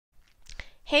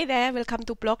Hey there, welcome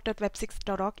to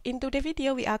blog.web6.org. In today's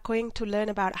video, we are going to learn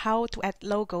about how to add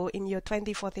logo in your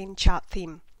 2014 chart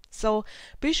theme. So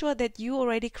be sure that you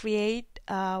already create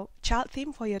a chart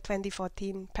theme for your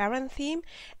 2014 parent theme.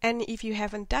 And if you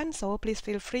haven't done so, please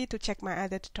feel free to check my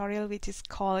other tutorial, which is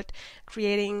called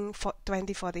Creating for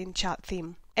 2014 Chart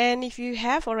Theme. And if you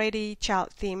have already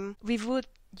chart theme, we would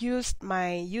use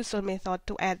my usual method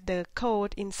to add the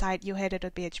code inside your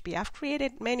header.php. I've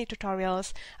created many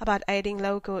tutorials about adding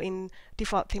logo in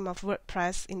default theme of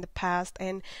WordPress in the past,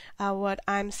 and what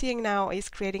I'm seeing now is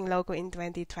creating logo in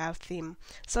 2012 theme.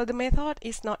 So the method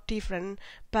is not different,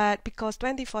 but because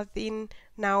 2014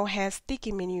 now has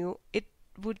sticky menu, it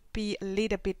would be a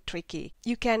little bit tricky.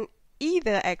 You can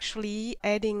either actually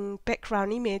adding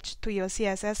background image to your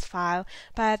CSS file,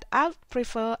 but I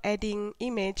prefer adding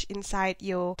image inside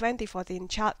your 2014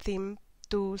 chart theme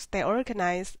to stay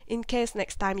organized. In case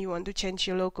next time you want to change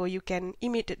your logo, you can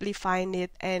immediately find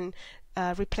it and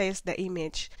replace the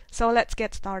image. So let's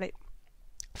get started.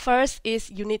 First is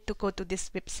you need to go to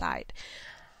this website,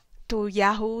 to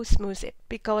Yahoo Smooth It,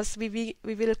 because we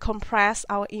will compress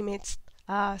our image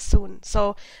soon.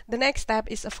 So the next step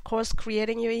is of course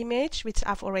creating your image, which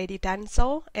I've already done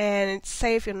so, and it's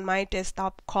saved in my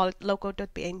desktop called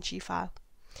logo.png file.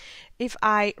 If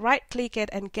I right click it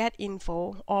and get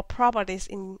info or properties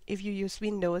if you use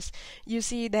Windows, you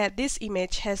see that this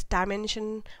image has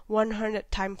dimension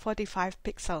 100 times 45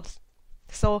 pixels.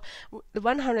 So the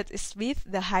 100 is width,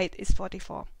 the height is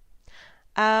 44.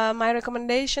 My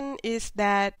recommendation is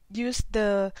that use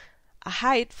the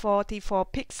height 44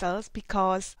 pixels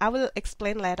because I will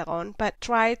explain later on, but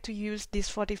try to use this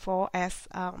 44 as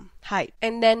height.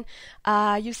 And then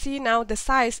you see now the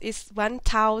size is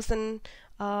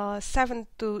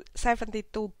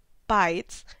 1072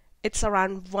 bytes. It's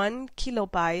around 1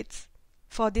 kilobytes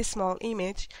for this small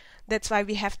image. That's why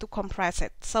we have to compress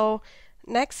it. So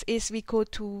next is we go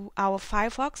to our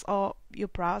Firefox or your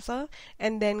browser,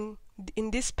 and then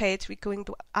in this page we're going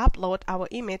to upload our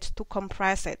image to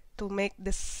compress it to make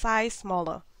the size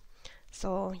smaller.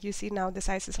 So you see now the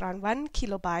size is around 1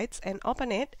 kilobytes, and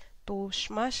open it to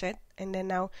smash it, and then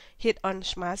now hit on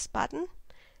smash button,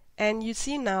 and you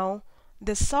see now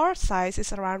the source size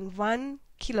is around 1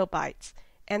 kilobytes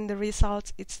and the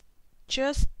result is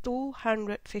just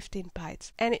 215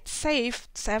 bytes, and it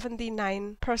saved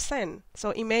 79%.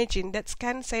 So imagine that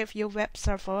can save your web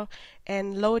server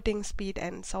and loading speed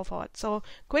and so forth. So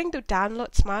going to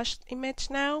download smashed image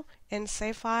now and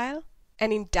save file,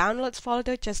 and in downloads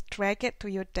folder just drag it to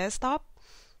your desktop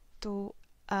to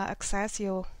access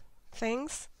your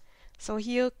things. So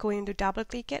here going to double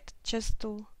click it just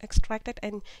to extract it,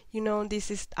 and you know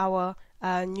this is our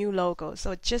new logo.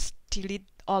 So just delete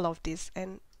all of this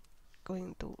and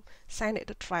going to send it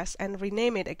to trash and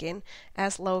rename it again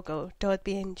as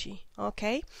logo.png.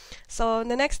 Okay, so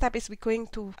the next step is we're going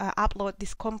to upload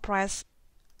this compressed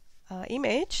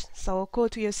image. So go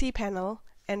to your cPanel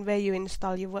and where you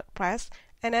install your WordPress,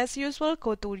 and as usual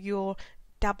go to your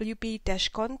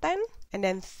wp-content and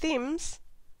then themes,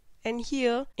 and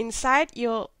here inside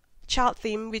your chart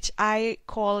theme, which I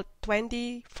call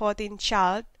 2014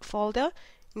 chart folder,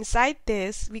 inside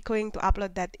this we're going to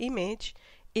upload that image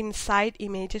inside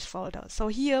images folder. So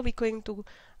here we're going to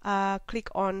click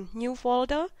on new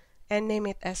folder and name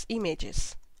it as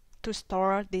images to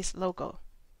store this logo,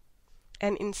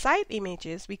 and inside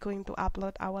images we're going to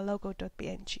upload our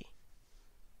logo.png.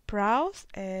 Browse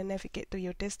and navigate to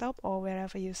your desktop or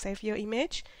wherever you save your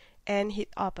image and hit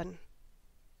open,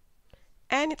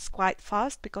 and it's quite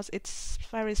fast because it's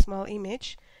very small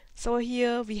image. So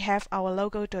here we have our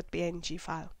logo.png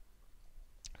file.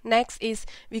 Next is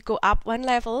we go up one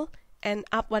level and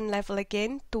up one level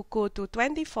again to go to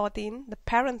 2014, the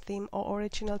parent theme or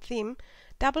original theme.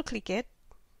 Double click it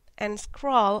and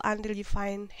scroll until you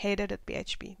find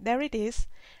header.php. There it is,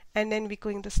 and then we're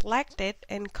going to select it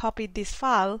and copy this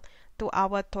file to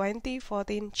our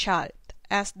 2014 chart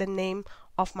as the name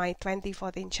of my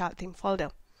 2014 chart theme folder.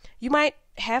 You might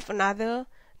have another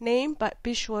name, but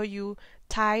be sure you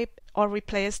type or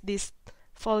replace this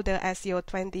folder as your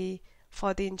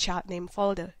 2014 chart name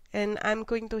folder. And I'm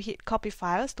going to hit copy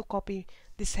files to copy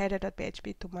this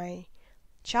header.php to my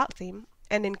chart theme,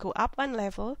 and then go up one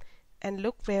level and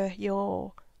look where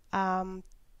your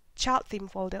chart theme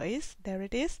folder is. There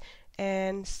it is,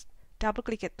 and double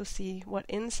click it to see what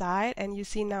inside, and you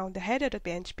see now the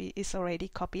header.php is already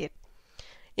copied.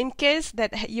 In case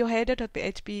that your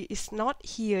header.php is not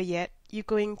here yet, you're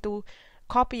going to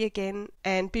copy again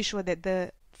and be sure that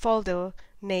the folder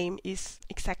name is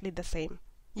exactly the same.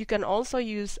 You can also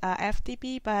use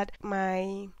FTP, but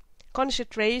my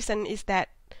consideration is that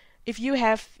if you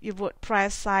have your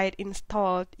WordPress site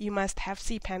installed, you must have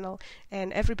cPanel,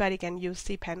 and everybody can use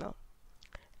cPanel.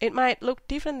 It might look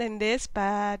different than this,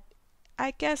 but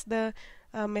I guess the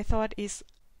method is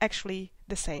actually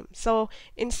the same. So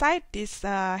inside this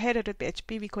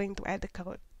header.php, we're going to add the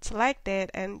code. Select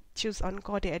that and choose on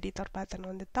Code Editor button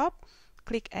on the top.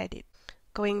 Click Edit.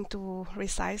 Going to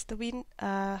resize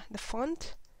the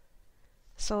font.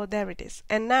 So there it is.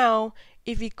 And now,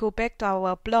 if we go back to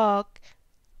our blog,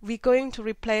 we're going to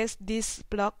replace this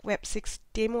blog web 6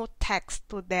 demo text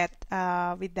to that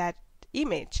with that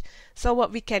image. So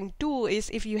what we can do is,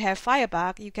 if you have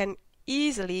Firebug, you can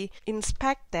easily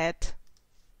inspect that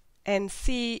and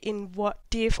see in what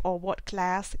div or what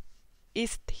class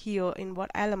is here, in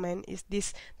what element is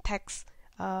this text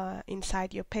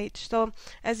inside your page. So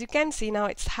as you can see now,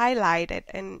 it's highlighted,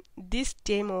 and this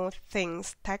demo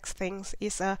things, text things,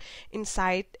 is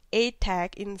inside a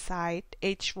tag inside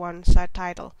h1 site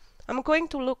title. I'm going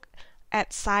to look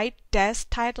at site dash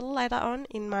title later on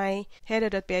in my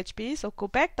header.php. So go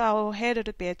back to our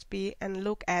header.php and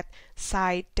look at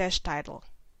site dash title.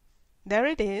 There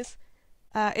it is.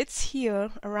 It's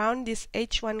here around this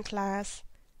h1 class,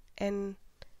 and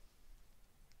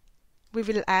we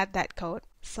will add that code.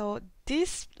 So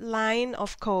this line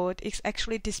of code is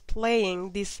actually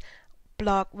displaying this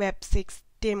blog web 6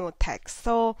 demo text.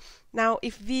 So now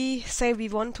if we say we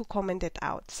want to comment it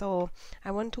out, so I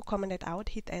want to comment it out,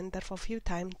 hit enter for a few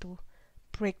times to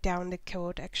break down the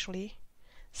code actually.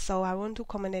 So I want to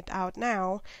comment it out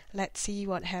now. Let's see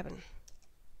what happened.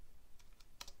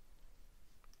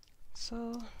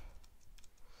 So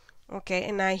okay,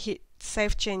 and I hit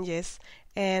save changes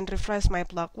and refresh my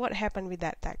blog. What happened with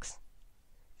that text?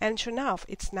 And sure enough,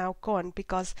 it's now gone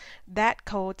because that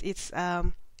code is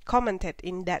commented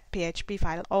in that PHP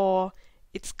file, or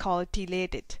it's called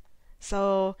deleted.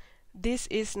 So this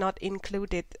is not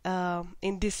included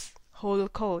in this whole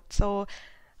code. So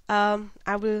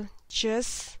I will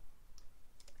just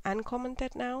uncomment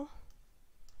it now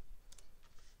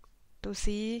to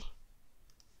see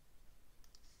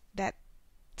that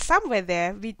somewhere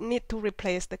there we need to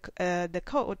replace the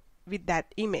code with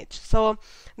that image. So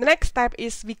the next step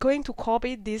is we're going to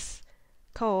copy this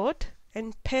code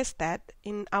and paste that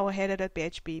in our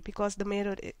header.php, because the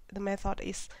method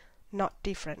is not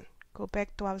different. Go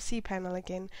back to our cPanel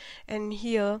again, and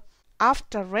here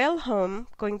after rel home,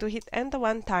 going to hit enter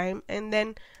one time and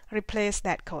then replace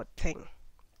that code thing.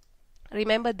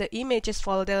 Remember, the images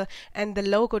folder and the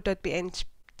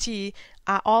logo.png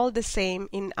are all the same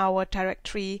in our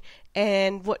directory,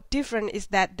 and what different is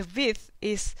that the width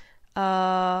is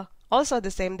also the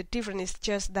same. The difference is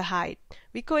just the height.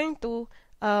 We're going to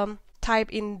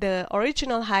type in the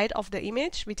original height of the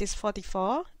image, which is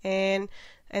 44, and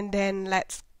then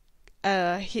let's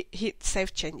hit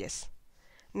save changes.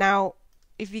 Now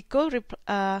if we go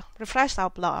refresh our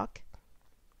blog,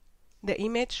 the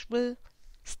image will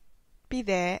be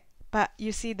there, but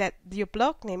you see that your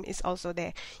blog name is also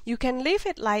there. You can leave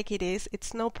it like it is,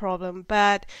 it's no problem,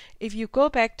 but if you go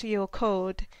back to your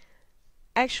code,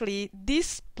 actually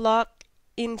this blog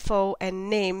info and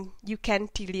name, you can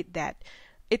delete that.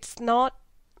 It's not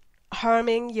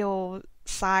harming your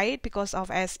site because of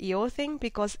SEO thing,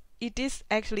 because it is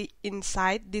actually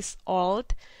inside this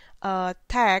alt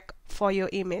tag for your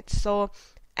image. So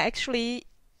actually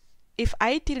if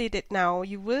I delete it now,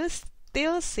 you will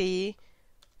still see,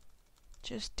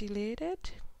 just delete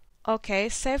it. Okay,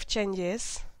 save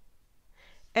changes,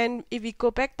 and if we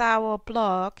go back to our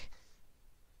blog,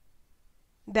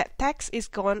 that text is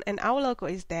gone and our logo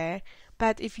is there.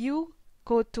 But if you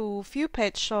go to view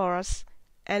page source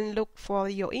and look for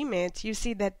your image, you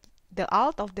see that the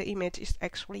alt of the image is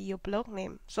actually your blog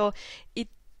name. So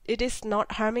it is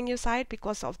not harming your site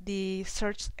because of the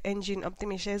search engine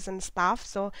optimization stuff.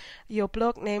 So your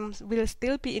blog name will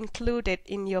still be included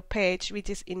in your page, which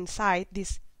is inside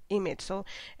this image. So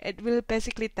it will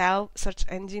basically tell search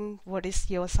engine what is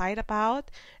your site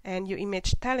about, and your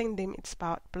image telling them it's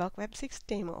about blog web 6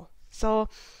 demo. So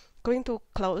going to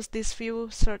close this view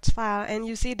search file, and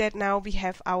you see that now we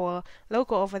have our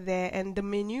logo over there and the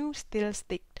menu still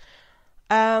stick.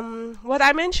 What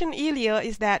I mentioned earlier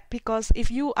is that because if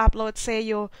you upload, say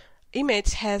your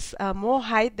image has more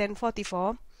height than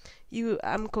 44,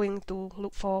 I'm going to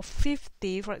look for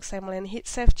 50 for example and hit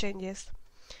save changes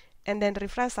and then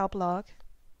refresh our blog.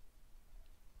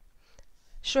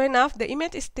 Sure enough, the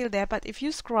image is still there, but if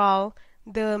you scroll,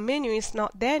 the menu is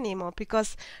not there anymore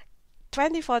because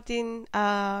 2014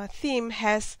 theme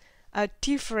has a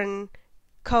different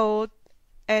code,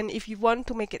 and if you want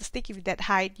to make it sticky with that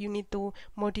height, you need to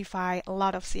modify a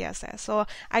lot of CSS. So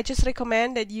I just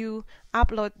recommend that you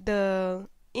upload the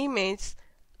image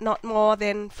not more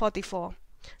than 44.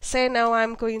 Say now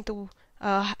I'm going to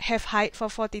have height for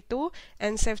 42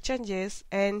 and save changes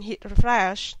and hit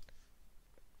refresh.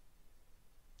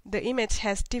 The image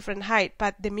has different height,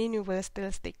 but the menu will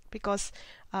still stick because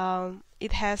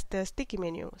it has the sticky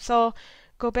menu. So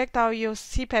go back to your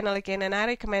cPanel again, and I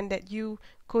recommend that you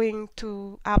going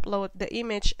to upload the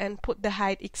image and put the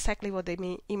height exactly what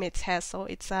the image has. So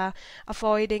it's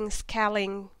avoiding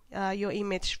scaling your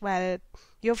image while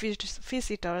your visitors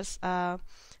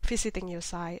visiting your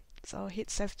site. So hit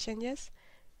save changes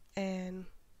and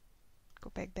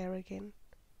go back there again,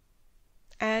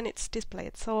 and it's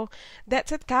displayed. So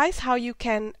that's it, guys, how you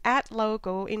can add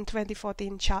logo in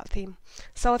 2014 chart theme.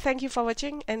 So thank you for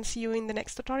watching and see you in the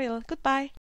next tutorial. Goodbye.